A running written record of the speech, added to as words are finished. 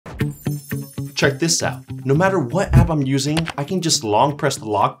Check this out. No matter what app I'm using, I can just long press the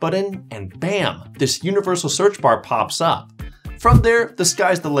lock button and bam, this universal search bar pops up. From there, the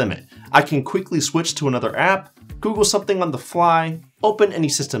sky's the limit. I can quickly switch to another app, Google something on the fly, open any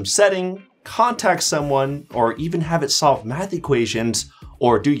system setting, contact someone, or even have it solve math equations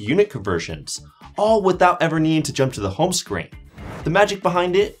or do unit conversions, all without ever needing to jump to the home screen. The magic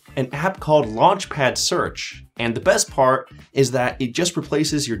behind it? An app called Launchpad Search. And the best part is that it just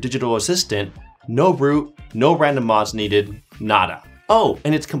replaces your digital assistant. No root, no random mods needed, nada. Oh,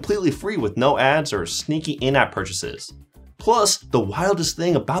 and it's completely free with no ads or sneaky in-app purchases. Plus, the wildest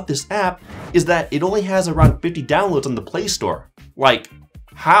thing about this app is that it only has around 50 downloads on the Play Store. Like,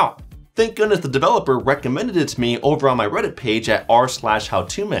 how? Thank goodness the developer recommended it to me over on my Reddit page at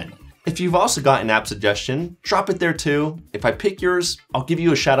r/HowToMen. If you've also got an app suggestion, drop it there too. If I pick yours, I'll give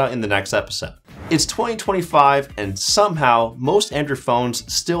you a shout out in the next episode. It's 2025 and somehow most Android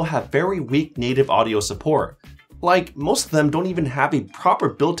phones still have very weak native audio support. Like, most of them don't even have a proper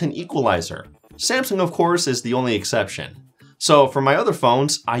built-in equalizer. Samsung, of course, is the only exception. So for my other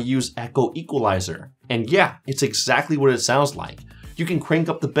phones, I use Echo Equalizer. And yeah, it's exactly what it sounds like. You can crank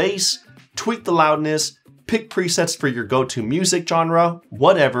up the bass, tweak the loudness, pick presets for your go-to music genre,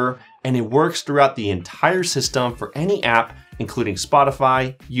 whatever, and it works throughout the entire system for any app, including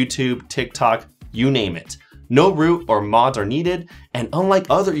Spotify, YouTube, TikTok, you name it. No root or mods are needed, and unlike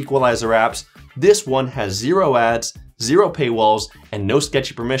other equalizer apps, this one has zero ads, zero paywalls, and no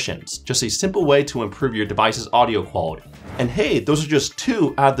sketchy permissions. Just a simple way to improve your device's audio quality. And hey, those are just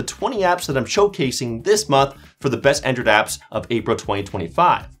 2 out of the 20 apps that I'm showcasing this month for the best Android apps of April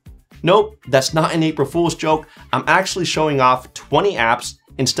 2025. Nope, that's not an April Fool's joke. I'm actually showing off 20 apps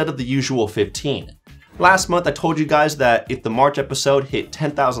instead of the usual 15. Last month, I told you guys that if the March episode hit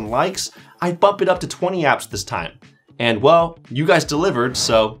 10,000 likes, I'd bump it up to 20 apps this time. And well, you guys delivered,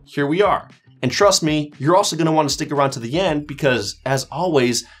 so here we are. And trust me, you're also going to want to stick around to the end because, as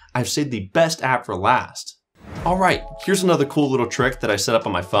always, I've saved the best app for last. Alright, here's another cool little trick that I set up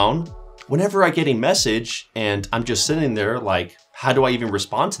on my phone. Whenever I get a message and I'm just sitting there like, how do I even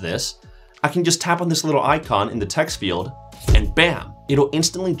respond to this? I can just tap on this little icon in the text field and bam, it'll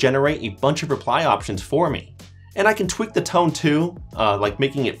instantly generate a bunch of reply options for me. And I can tweak the tone too, like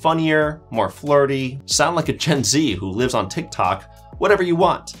making it funnier, more flirty, sound like a Gen Z who lives on TikTok, whatever you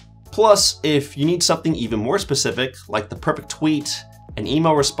want. Plus, if you need something even more specific, like the perfect tweet, an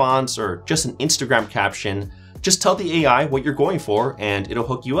email response, or just an Instagram caption, just tell the AI what you're going for and it'll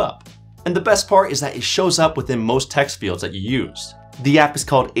hook you up. And the best part is that it shows up within most text fields that you use. The app is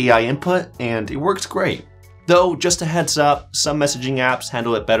called AInput and it works great. Though, just a heads up, some messaging apps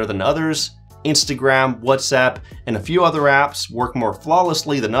handle it better than others. Instagram, WhatsApp, and a few other apps work more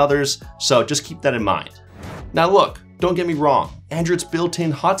flawlessly than others, so just keep that in mind. Now look, don't get me wrong, Android's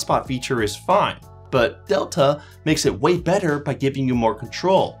built-in hotspot feature is fine, but Delta makes it way better by giving you more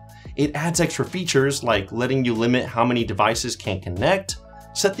control. It adds extra features like letting you limit how many devices can connect,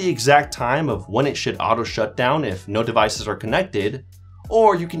 set the exact time of when it should auto shut down if no devices are connected,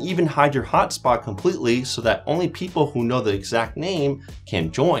 or you can even hide your hotspot completely so that only people who know the exact name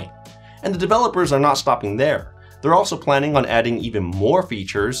can join. And the developers are not stopping there. They're also planning on adding even more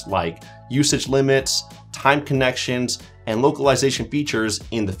features like usage limits, time connections, and localization features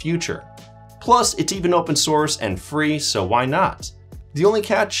in the future. Plus, it's even open source and free, so why not? The only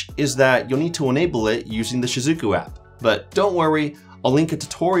catch is that you'll need to enable it using the Shizuku app. But don't worry, I'll link a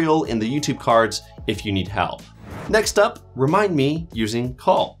tutorial in the YouTube cards if you need help. Next up, remind me using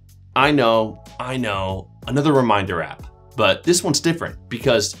Call. I know, another reminder app. But this one's different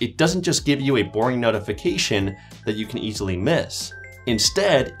because it doesn't just give you a boring notification that you can easily miss.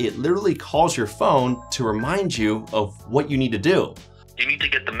 Instead, it literally calls your phone to remind you of what you need to do. You need to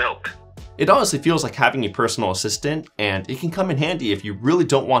get the milk. It honestly feels like having a personal assistant, and it can come in handy if you really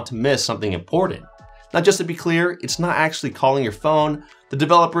don't want to miss something important. Now, just to be clear, it's not actually calling your phone. The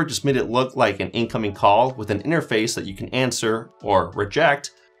developer just made it look like an incoming call with an interface that you can answer or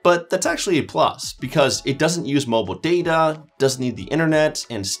reject. But that's actually a plus because it doesn't use mobile data, doesn't need the internet,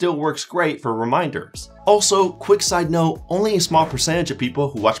 and still works great for reminders. Also, quick side note, only a small percentage of people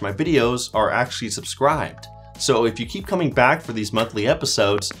who watch my videos are actually subscribed. So if you keep coming back for these monthly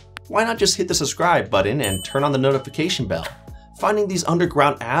episodes, why not just hit the subscribe button and turn on the notification bell? Finding these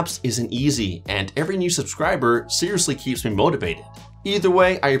underground apps isn't easy, and every new subscriber seriously keeps me motivated. Either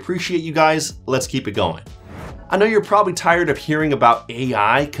way, I appreciate you guys, let's keep it going. I know you're probably tired of hearing about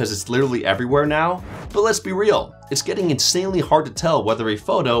AI because it's literally everywhere now, but let's be real, it's getting insanely hard to tell whether a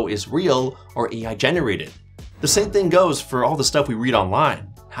photo is real or AI generated. The same thing goes for all the stuff we read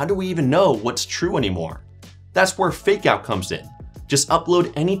online. How do we even know what's true anymore? That's where FakeOut comes in. Just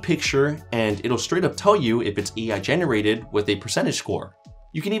upload any picture and it'll straight up tell you if it's AI generated with a percentage score.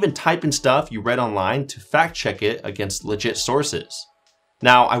 You can even type in stuff you read online to fact check it against legit sources.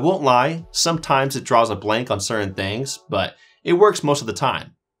 Now, I won't lie, sometimes it draws a blank on certain things, but it works most of the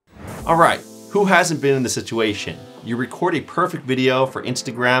time. Alright, who hasn't been in this situation? You record a perfect video for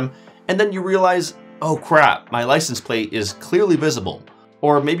Instagram and then you realize, oh crap, my license plate is clearly visible.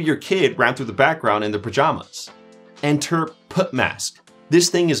 Or maybe your kid ran through the background in their pajamas. Enter PutMask. This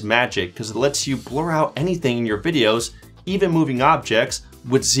thing is magic because it lets you blur out anything in your videos, even moving objects,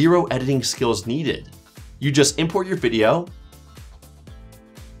 with zero editing skills needed. You just import your video,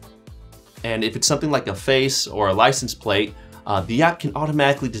 and if it's something like a face or a license plate, the app can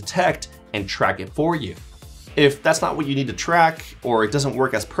automatically detect and track it for you. If that's not what you need to track, or it doesn't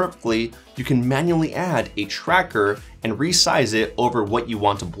work as perfectly, you can manually add a tracker and resize it over what you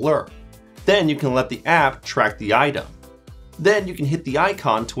want to blur. Then you can let the app track the item. Then you can hit the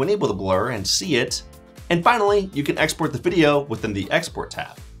icon to enable the blur and see it. And finally, you can export the video within the Export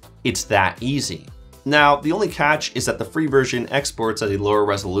tab. It's that easy. Now, the only catch is that the free version exports at a lower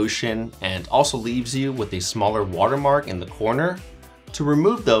resolution and also leaves you with a smaller watermark in the corner. To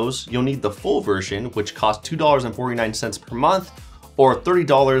remove those, you'll need the full version, which costs $2.49 per month or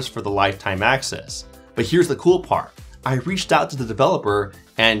 $30 for the lifetime access. But here's the cool part. I reached out to the developer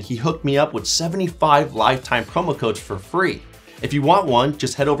and he hooked me up with 75 lifetime promo codes for free. If you want one,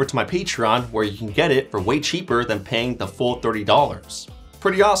 just head over to my Patreon where you can get it for way cheaper than paying the full $30.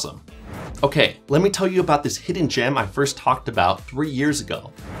 Pretty awesome. Okay, let me tell you about this hidden gem I first talked about 3 years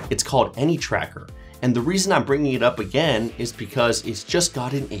ago. It's called AnyTracker, and the reason I'm bringing it up again is because it's just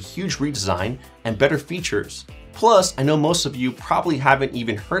gotten a huge redesign and better features. Plus, I know most of you probably haven't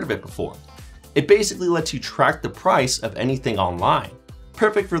even heard of it before. It basically lets you track the price of anything online.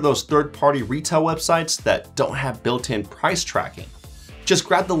 Perfect for those third-party retail websites that don't have built-in price tracking. Just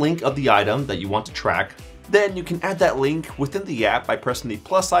grab the link of the item that you want to track. Then you can add that link within the app by pressing the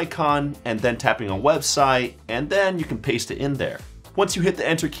plus icon and then tapping on website, and then you can paste it in there. Once you hit the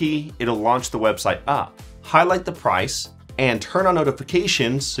enter key, it'll launch the website up. Highlight the price and turn on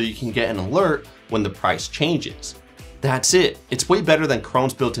notifications so you can get an alert when the price changes. That's it. It's way better than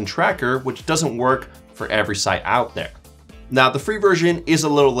Chrome's built-in tracker, which doesn't work for every site out there. Now, the free version is a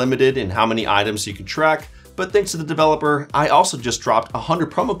little limited in how many items you can track, but thanks to the developer, I also just dropped 100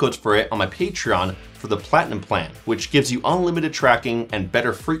 promo codes for it on my Patreon for the Platinum plan, which gives you unlimited tracking and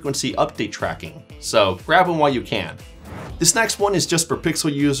better frequency update tracking. So grab them while you can. This next one is just for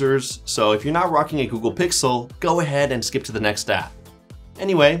Pixel users, so if you're not rocking a Google Pixel, go ahead and skip to the next app.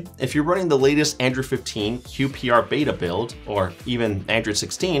 Anyway, if you're running the latest Android 15 QPR beta build, or even Android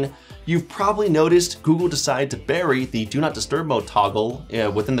 16, you've probably noticed Google decided to bury the Do Not Disturb mode toggle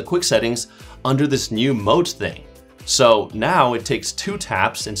within the quick settings under this new modes thing. So now it takes 2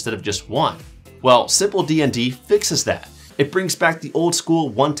 taps instead of just 1. Well, Simple DND fixes that. It brings back the old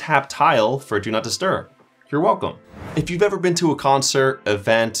school 1-tap tile for Do Not Disturb. You're welcome. If you've ever been to a concert,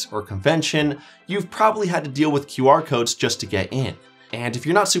 event, or convention, you've probably had to deal with QR codes just to get in. And if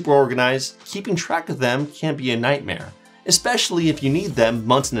you're not super organized, keeping track of them can be a nightmare, especially if you need them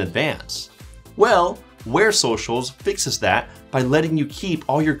months in advance. Well, WearSocials fixes that by letting you keep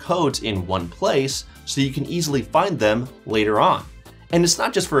all your codes in one place so you can easily find them later on. And it's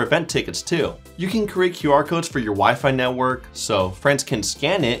not just for event tickets too. You can create QR codes for your Wi-Fi network so friends can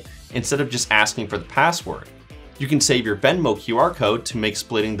scan it instead of just asking for the password. You can save your Venmo QR code to make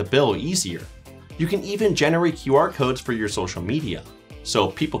splitting the bill easier. You can even generate QR codes for your social media,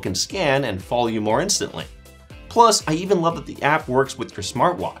 so people can scan and follow you more instantly. Plus, I even love that the app works with your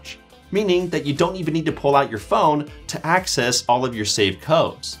smartwatch, meaning that you don't even need to pull out your phone to access all of your saved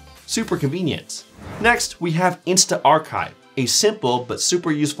codes. Super convenient. Next, we have InstaArchive, a simple but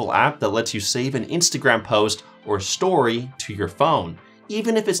super useful app that lets you save an Instagram post or story to your phone,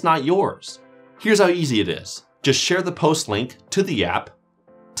 even if it's not yours. Here's how easy it is. Just share the post link to the app,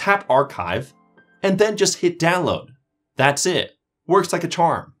 tap archive, and then just hit download. That's it. Works like a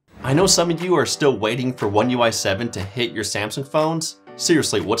charm. I know some of you are still waiting for OneUI 7 to hit your Samsung phones.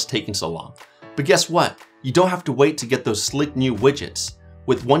 Seriously, what's taking so long? But guess what? You don't have to wait to get those slick new widgets.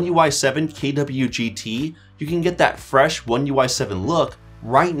 With OneUI 7 KWGT, you can get that fresh OneUI 7 look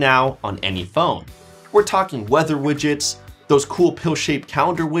right now on any phone. We're talking weather widgets, those cool pill-shaped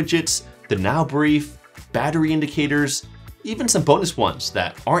calendar widgets, the now brief, battery indicators, even some bonus ones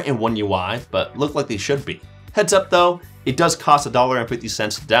that aren't in OneUI but look like they should be. Heads up though, it does cost $1.50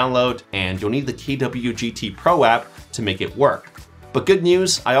 to download, and you'll need the KWGT Pro app to make it work. But good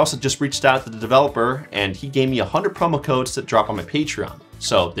news, I also just reached out to the developer and he gave me 100 promo codes to drop on my Patreon.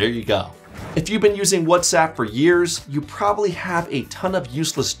 So there you go. If you've been using WhatsApp for years, you probably have a ton of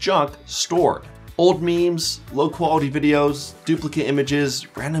useless junk stored. Old memes, low quality videos, duplicate images,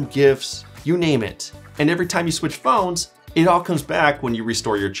 random GIFs, you name it. And every time you switch phones, it all comes back when you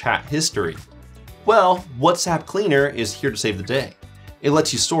restore your chat history. Well, WhatsApp Cleaner is here to save the day. It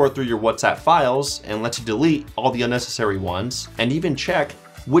lets you sort through your WhatsApp files and lets you delete all the unnecessary ones and even check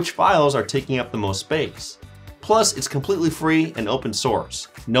which files are taking up the most space. Plus, it's completely free and open source,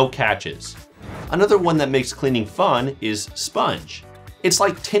 no catches. Another one that makes cleaning fun is Sponge. It's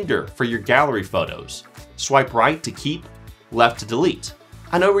like Tinder for your gallery photos. Swipe right to keep, left to delete.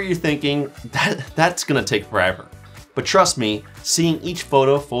 I know where you're thinking, that's gonna take forever. But trust me, seeing each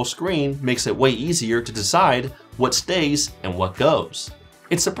photo full screen makes it way easier to decide what stays and what goes.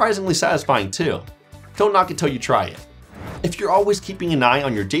 It's surprisingly satisfying too. Don't knock it till you try it. If you're always keeping an eye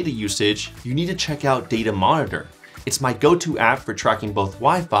on your data usage, you need to check out Data Monitor. It's my go-to app for tracking both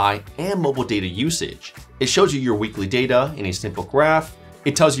Wi-Fi and mobile data usage. It shows you your weekly data in a simple graph.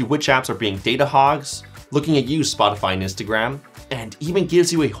 It tells you which apps are being data hogs, looking at you, Spotify and Instagram, and even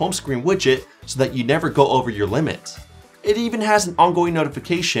gives you a home screen widget so that you never go over your limit. It even has an ongoing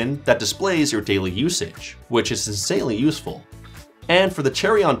notification that displays your daily usage, which is insanely useful. And for the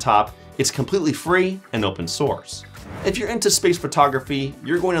cherry on top, it's completely free and open source. If you're into space photography,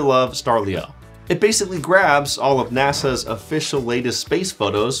 you're going to love Starlio. It basically grabs all of NASA's official latest space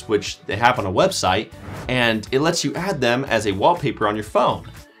photos, which they have on a website, and it lets you add them as a wallpaper on your phone.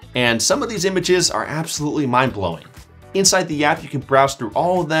 And some of these images are absolutely mind-blowing. Inside the app, you can browse through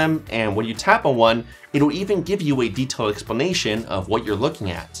all of them, and when you tap on one, it'll even give you a detailed explanation of what you're looking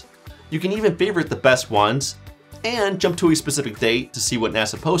at. You can even favorite the best ones, and jump to a specific date to see what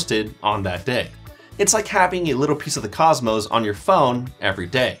NASA posted on that day. It's like having a little piece of the cosmos on your phone every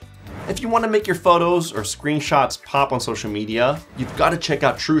day. If you want to make your photos or screenshots pop on social media, you've got to check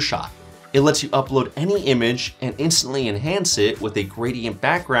out TrueShot. It lets you upload any image and instantly enhance it with a gradient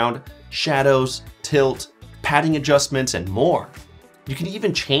background, shadows, tilt, padding adjustments, and more. You can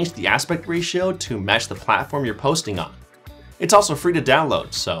even change the aspect ratio to match the platform you're posting on. It's also free to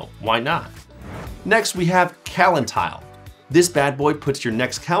download, so why not? Next, we have CalenTile. This bad boy puts your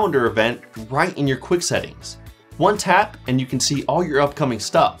next calendar event right in your quick settings. One tap and you can see all your upcoming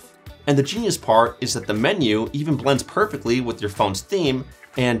stuff. And the genius part is that the menu even blends perfectly with your phone's theme,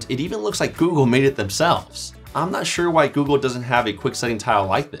 and it even looks like Google made it themselves. I'm not sure why Google doesn't have a quick setting tile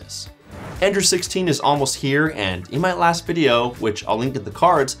like this. Android 16 is almost here, and in my last video, which I'll link in the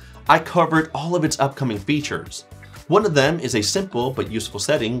cards, I covered all of its upcoming features. One of them is a simple but useful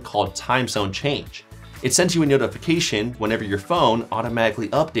setting called time zone change. It sends you a notification whenever your phone automatically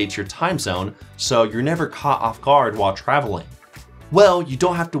updates your time zone, so you're never caught off guard while traveling. Well, you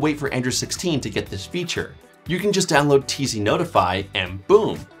don't have to wait for Android 16 to get this feature. You can just download TZNotify and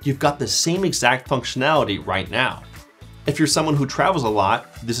boom, you've got the same exact functionality right now. If you're someone who travels a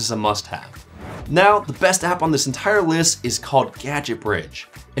lot, this is a must-have. Now, the best app on this entire list is called GadgetBridge.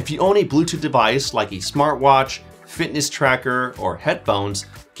 If you own a Bluetooth device like a smartwatch, fitness tracker, or headphones,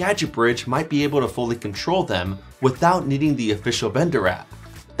 GadgetBridge might be able to fully control them without needing the official vendor app.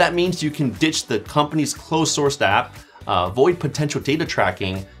 That means you can ditch the company's closed-sourced app, avoid potential data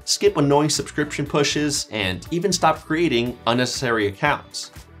tracking, skip annoying subscription pushes, and even stop creating unnecessary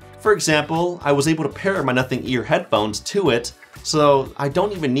accounts. For example, I was able to pair my Nothing Ear headphones to it, so I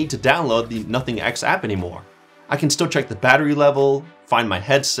don't even need to download the Nothing X app anymore. I can still check the battery level, find my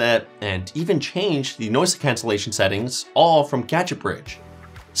headset, and even change the noise cancellation settings, all from GadgetBridge.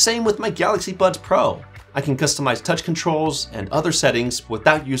 Same with my Galaxy Buds Pro. I can customize touch controls and other settings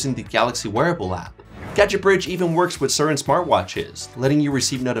without using the Galaxy Wearable app. GadgetBridge even works with certain smartwatches, letting you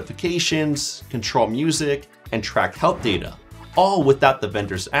receive notifications, control music, and track health data, all without the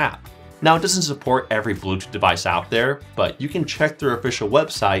vendor's app. Now, it doesn't support every Bluetooth device out there, but you can check their official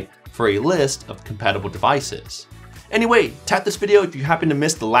website for a list of compatible devices. Anyway, tap this video if you happen to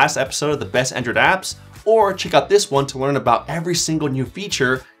miss the last episode of the best Android apps, or check out this one to learn about every single new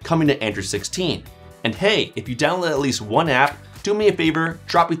feature coming to Android 16. And hey, if you download at least one app, do me a favor,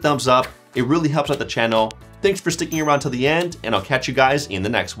 drop a thumbs up. It really helps out the channel. Thanks for sticking around till the end, and I'll catch you guys in the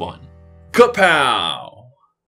next one. Kapow!